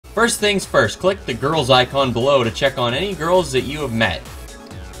First things first, click the girls icon below to check on any girls that you have met.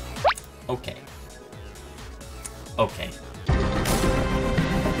 Okay. Okay.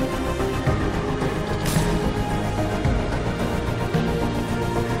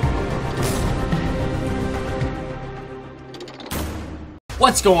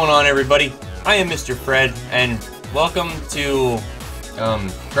 What's going on, everybody? I am Mr. Fred, and welcome to,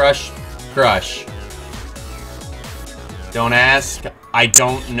 Crush. Don't ask. I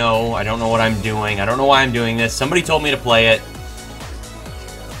don't know. I don't know what I'm doing. I don't know why I'm doing this. Somebody told me to play it.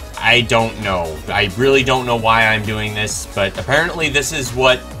 I don't know. I really don't know why I'm doing this, but apparently this is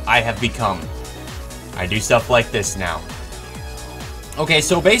what I have become. I do stuff like this now. Okay,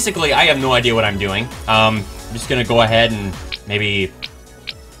 so basically I have no idea what I'm doing. I'm just gonna go ahead and maybe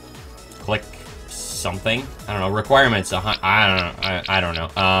click something. I don't know. Requirements. I don't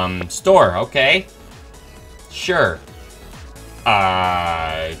know. Store. Okay. Sure.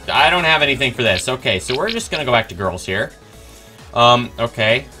 I don't have anything for this. Okay, so we're just gonna go back to girls here.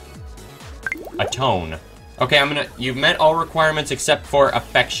 Okay. Atone. Okay, you've met all requirements except for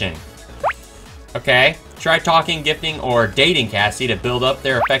affection. Okay. Try talking, gifting, or dating Cassie to build up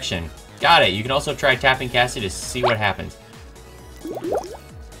their affection. Got it. You can also try tapping Cassie to see what happens.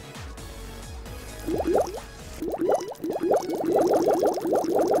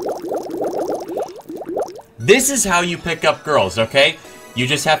 This is how you pick up girls, okay? You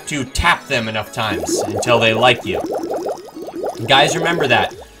just have to tap them enough times until they like you. Guys, remember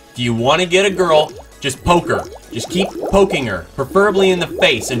that. If you want to get a girl, just poke her. Just keep poking her, preferably in the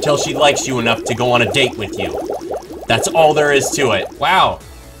face, until she likes you enough to go on a date with you. That's all there is to it. Wow.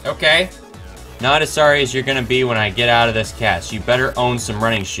 Okay. Not as sorry as you're gonna be when I get out of this cast. You better own some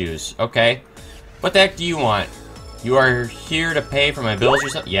running shoes. Okay. What the heck do you want? You are here to pay for my bills or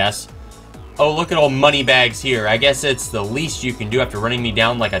something? Yes. Oh, look at all money bags here. I guess it's the least you can do after running me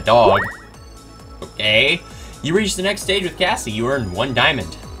down like a dog. Okay. You reached the next stage with Cassie. You earned 1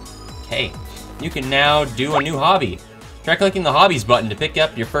 diamond. Okay. You can now do a new hobby. Try clicking the hobbies button to pick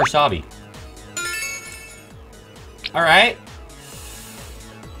up your first hobby. Alright.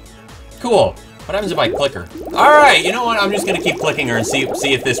 Cool. What happens if I click her? Alright, you know what? I'm just gonna keep clicking her and see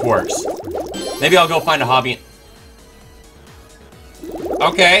if this works. Maybe I'll go find a hobby.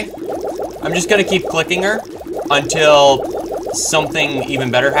 Okay. I'm just gonna keep clicking her until something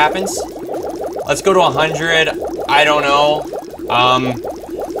even better happens. Let's go to 100. I don't know.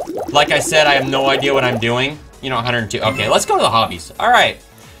 Like I said, I have no idea what I'm doing. You know, 102. Okay, let's go to the hobbies. All right.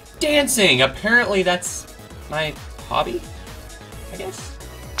 Dancing. Apparently that's my hobby, I guess.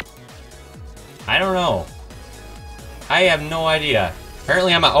 I don't know. I have no idea.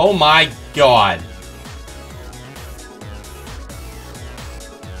 Apparently I'm a... Oh my god.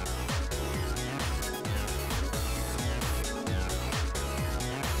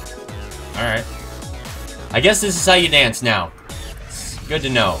 Alright. I guess this is how you dance now. It's good to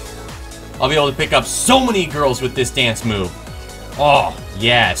know. I'll be able to pick up so many girls with this dance move. Oh,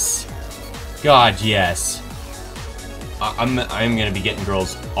 yes. God, yes. I'm gonna be getting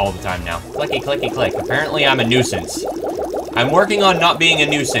girls all the time now. Clicky, clicky, click. Apparently I'm a nuisance. I'm working on not being a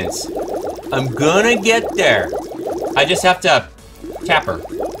nuisance. I'm gonna get there. I just have to tap her.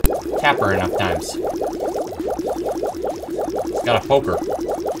 Tap her enough times. Just gotta poke her.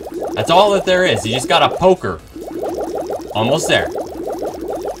 That's all that there is. You just gotta poke her. Almost there.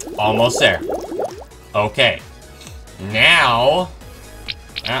 Almost there. Okay. Now...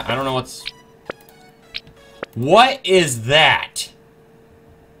 I don't know what's... What is that?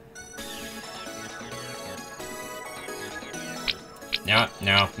 No,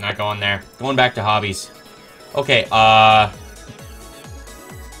 not going there. Going back to hobbies. Okay, I'm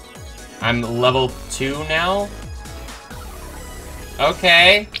level 2 now?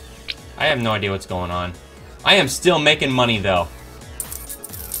 Okay. I have no idea what's going on. I am still making money, though.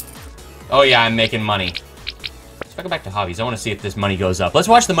 Oh, yeah, I'm making money. Let's go back to hobbies. I want to see if this money goes up. Let's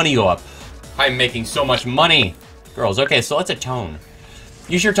watch the money go up. I'm making so much money. Girls, okay, so let's atone.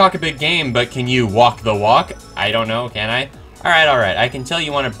 You sure talk a big game, but can you walk the walk? I don't know, can I? Alright. I can tell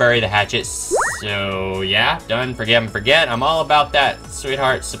you want to bury the hatchet. So, yeah, done, forgive and forget. I'm all about that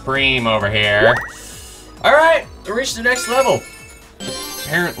sweetheart supreme over here. Alright, we reached the next level.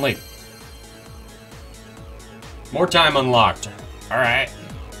 Apparently. More time unlocked. Alright.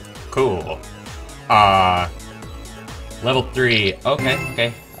 Cool. Level 3.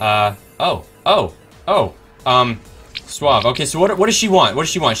 Okay. Suave. Okay, so what does she want? What does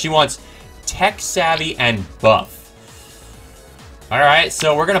she want? She wants tech savvy and buff. Alright,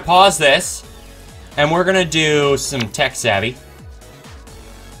 so we're gonna pause this. And we're gonna do some tech savvy.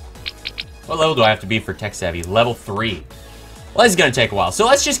 What level do I have to be for tech savvy? Level 3. Well, this is gonna take a while. So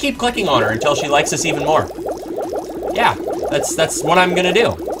let's just keep clicking on her until she likes us even more. Yeah, that's what I'm gonna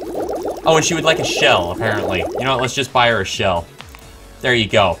do. Oh, and she would like a shell, apparently. You know what, let's just buy her a shell. There you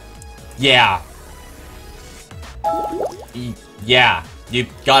go. Yeah. Yeah, you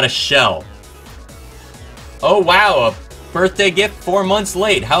got a shell. Oh, wow, a birthday gift 4 months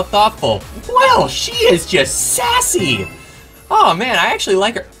late. How thoughtful. Well, she is just sassy. Oh, man, I actually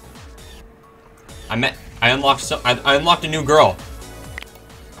like her. I unlocked a new girl.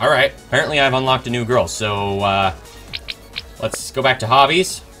 All right, apparently I've unlocked a new girl. So, let's go back to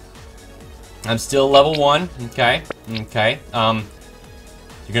hobbies. I'm still level 1. Okay.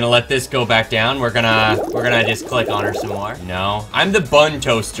 You're gonna let this go back down. We're gonna just click on her some more. No, I'm the bun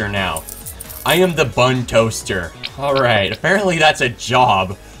toaster now. I am the bun toaster. All right, apparently that's a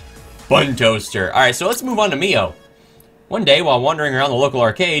job. Bun toaster. All right, so let's move on to Mio. One day, while wandering around the local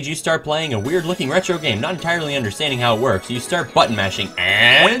arcade, you start playing a weird-looking retro game, not entirely understanding how it works. You start button mashing,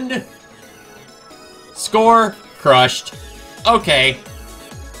 and score crushed. Okay.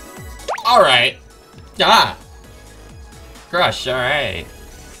 All right. Ah. Crush. All right.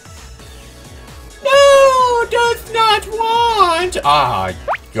 No, does not want. Ah,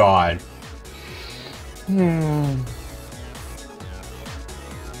 God.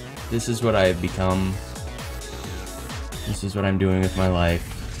 This is what I have become. This is what I'm doing with my life.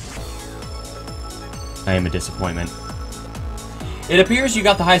 I am a disappointment. It appears you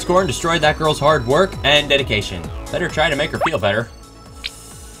got the high score and destroyed that girl's hard work and dedication. Better try to make her feel better.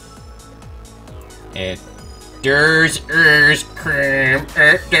 There's cream.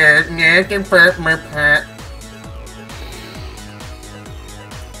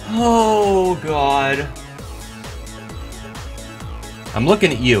 Oh, God. I'm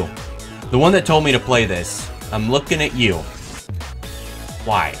looking at you. The one that told me to play this. I'm looking at you.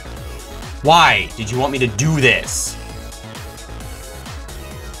 Why? Why did you want me to do this?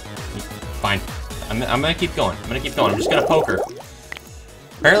 Fine. I'm gonna keep going. I'm just gonna poke her.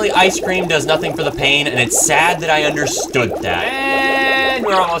 Apparently ice cream does nothing for the pain, and it's sad that I understood that. And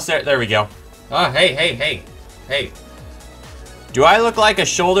we're almost there. There we go. Oh, hey. Do I look like a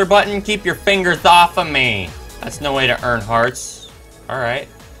shoulder button? Keep your fingers off of me. That's no way to earn hearts. Alright.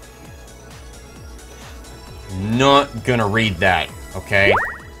 Not gonna read that, okay?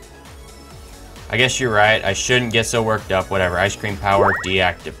 I guess you're right. I shouldn't get so worked up. Whatever. Ice cream power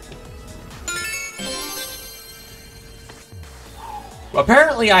deactive.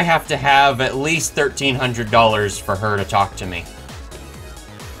 Apparently, I have to have at least $1,300 for her to talk to me.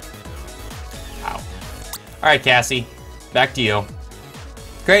 Wow. Alright, Cassie. Back to you.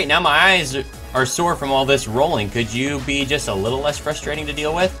 Great, now my eyes are sore from all this rolling. Could you be just a little less frustrating to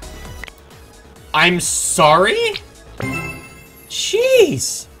deal with? I'm sorry?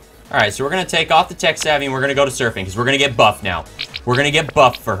 Jeez. Alright, so we're going to take off the tech savvy and we're going to go to surfing because we're going to get buff now. We're going to get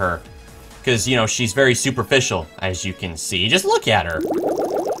buff for her. Because, you know, she's very superficial, as you can see. Just look at her.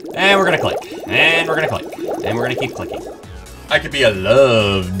 And we're going to click. And we're going to click. And we're going to keep clicking. I could be a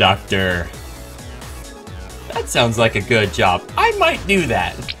love doctor. That sounds like a good job. I might do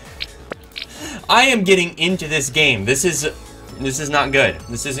that. I am getting into this game. This is not good.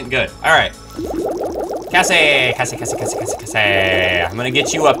 This isn't good. All right. Cassie. I'm going to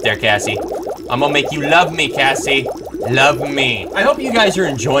get you up there, Cassie. I'm going to make you love me, Cassie. Love me. I hope you guys are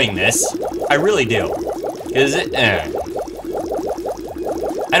enjoying this. I really do. Is it? I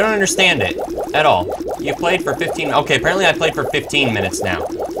don't understand it at all. You played for 15... Okay, apparently I played for 15 minutes now.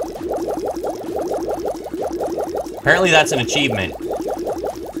 Apparently that's an achievement.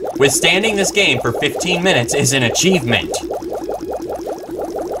 Withstanding this game for 15 minutes is an achievement.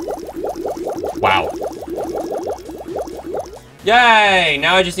 Wow. Yay!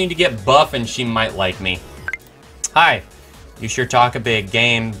 Now I just need to get buff and she might like me. Hi. You sure talk a big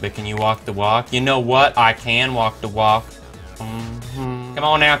game, but can you walk the walk? You know what? I can walk the walk. Come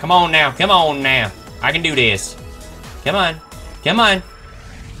on now, come on now, come on now. I can do this. Come on. Come on.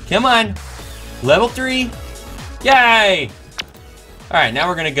 Come on. Level 3. Yay! Alright, now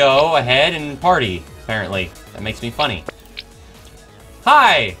we're gonna go ahead and party, apparently. That makes me funny.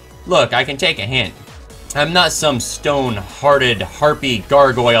 Hi! Look, I can take a hint. I'm not some stone-hearted harpy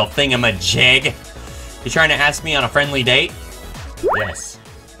gargoyle thingamajig. You trying to ask me on a friendly date? Yes.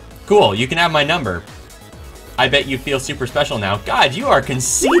 Cool, you can have my number. I bet you feel super special now. God, you are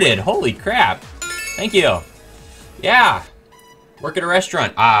conceited. Holy crap. Thank you. Yeah. Work at a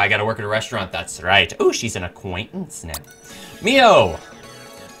restaurant. Ah, I gotta work at a restaurant. That's right. Oh, she's an acquaintance now. Mio.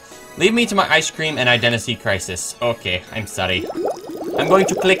 Leave me to my ice cream and identity crisis. Okay, I'm sorry. I'm going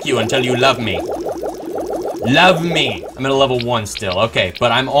to click you until you love me. Love me. I'm at a level 1 still. Okay,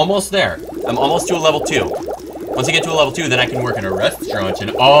 but I'm almost there. I'm almost to a level 2. Once I get to a level 2, then I can work in a restaurant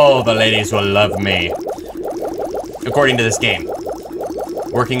and all the ladies will love me. According to this game.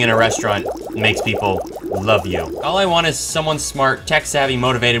 Working in a restaurant makes people love you. All I want is someone smart, tech-savvy,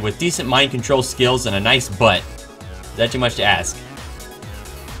 motivated, with decent mind control skills and a nice butt. Is that too much to ask?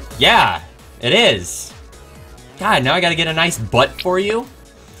 Yeah, it is. God, now I gotta get a nice butt for you?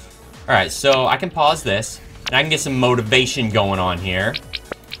 Alright, so I can pause this, and I can get some motivation going on here.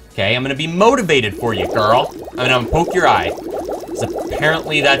 Okay, I'm gonna be motivated for you, girl. I'm gonna poke your eye. Because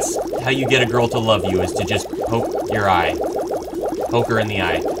apparently that's how you get a girl to love you, is to just poke your eye. Poke her in the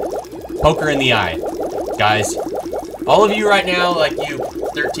eye. Poke her in the eye. Guys, all of you right now, like you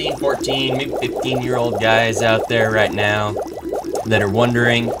 13, 14, maybe 15-year-old guys out there right now that are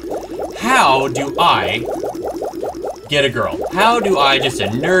wondering, how do I get a girl? How do I, just a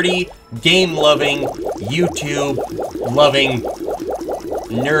nerdy, game-loving, YouTube-loving,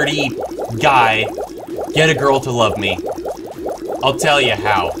 nerdy guy, get a girl to love me? I'll tell you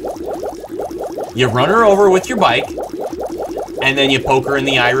how. You run her over with your bike, and then you poke her in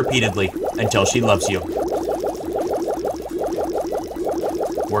the eye repeatedly until she loves you.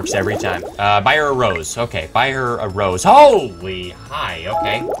 Works every time. Buy her a rose. Okay, buy her a rose. Holy hi,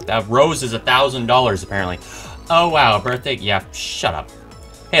 okay. That rose is $1,000 apparently. Oh wow, birthday, yeah, shut up.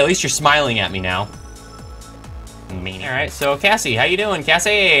 Hey, at least you're smiling at me now. Meanie. Alright, so Cassie, how you doing,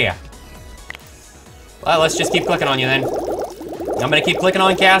 Cassie? Well, let's just keep clicking on you then. I'm gonna keep clicking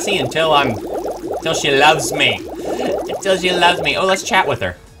on Cassie until she loves me. Until she loves me. Oh, let's chat with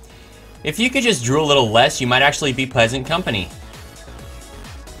her. If you could just drool a little less, you might actually be pleasant company.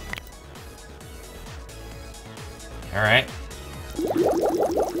 Alright.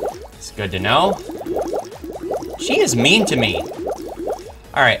 It's good to know. She is mean to me.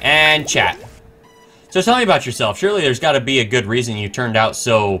 Alright, and chat. So tell me about yourself. Surely there's gotta be a good reason you turned out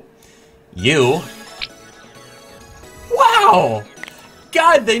so... you. Wow!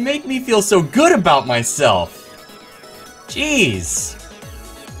 God, they make me feel so good about myself. Jeez.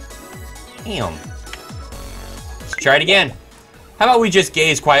 Damn. Let's try it again. How about we just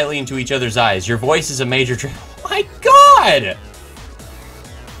gaze quietly into each other's eyes? Your voice is a major my God!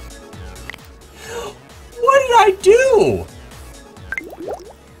 What did I do?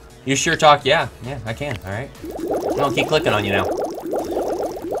 You sure talk? Yeah, I can, alright. I'll keep clicking on you now.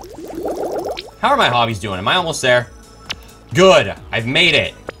 How are my hobbies doing? Am I almost there? Good, I've made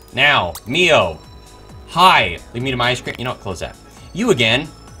it. Now, Mio. Hi, leave me to my ice cream. You know what, close that. You again?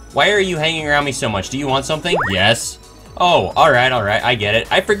 Why are you hanging around me so much? Do you want something? Yes. Oh, alright, I get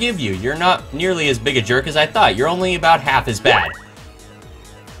it. I forgive you. You're not nearly as big a jerk as I thought. You're only about half as bad.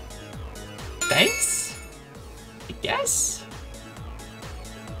 Thanks? I guess?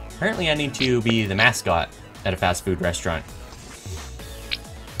 Apparently I need to be the mascot at a fast food restaurant.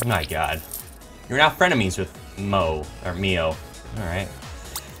 My God. You're now frenemies with Mio. Alright.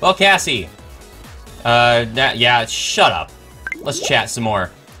 Well, Cassie. Yeah, shut up. Let's chat some more.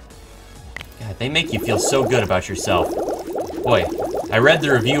 God, they make you feel so good about yourself. Boy, I read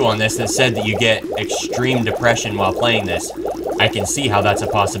the review on this that said that you get extreme depression while playing this. I can see how that's a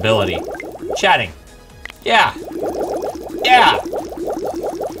possibility. Chatting. Yeah. Yeah.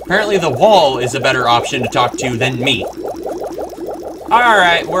 Apparently the wall is a better option to talk to than me.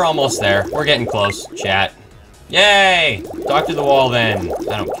 Alright, we're almost there. We're getting close, chat. Yay! Talk to the wall then.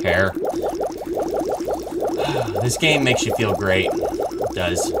 I don't care. This game makes you feel great. It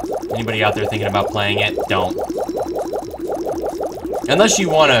does. Anybody out there thinking about playing it, don't. Unless you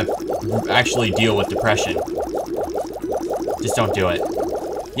want to actually deal with depression. Just don't do it.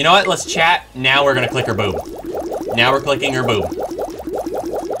 You know what? Let's chat. Now we're going to click her boob. Now we're clicking her boob.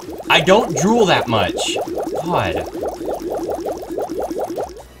 I don't drool that much. God.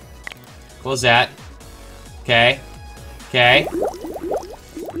 Close that. Okay. Okay.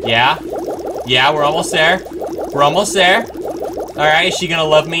 Yeah. Yeah, we're almost there. We're almost there. Alright, is she gonna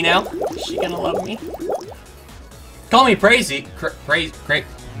love me now? Is she gonna love me? Call me crazy.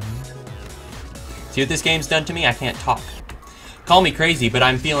 See what this game's done to me? I can't talk. Call me crazy, but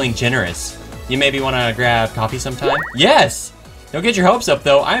I'm feeling generous. You maybe want to grab coffee sometime? Yes! Don't get your hopes up,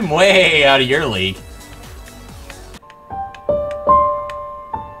 though. I'm way out of your league.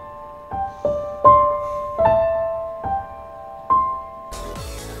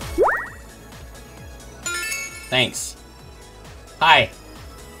 Thanks. Hi.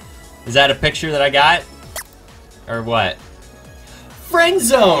 Is that a picture that I got? Or what? Friend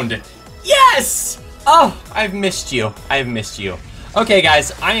zoned! Yes! Oh, I've missed you. I've missed you. Okay,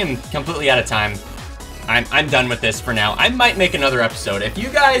 guys, I am completely out of time. I'm done with this for now. I might make another episode. If you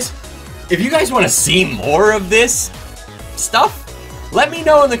guys want to see more of this stuff, Let me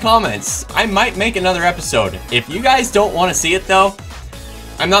know in the comments. I might make another episode. If you guys don't want to see it though,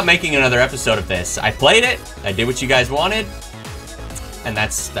 I'm not making another episode of this. I played it, I did what you guys wanted, and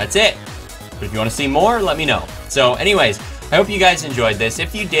that's it. But if you want to see more, let me know. So anyways, I hope you guys enjoyed this.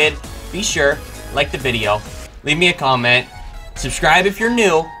 If you did, be sure, like the video, leave me a comment, subscribe if you're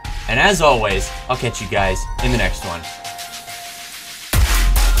new, and as always, I'll catch you guys in the next one.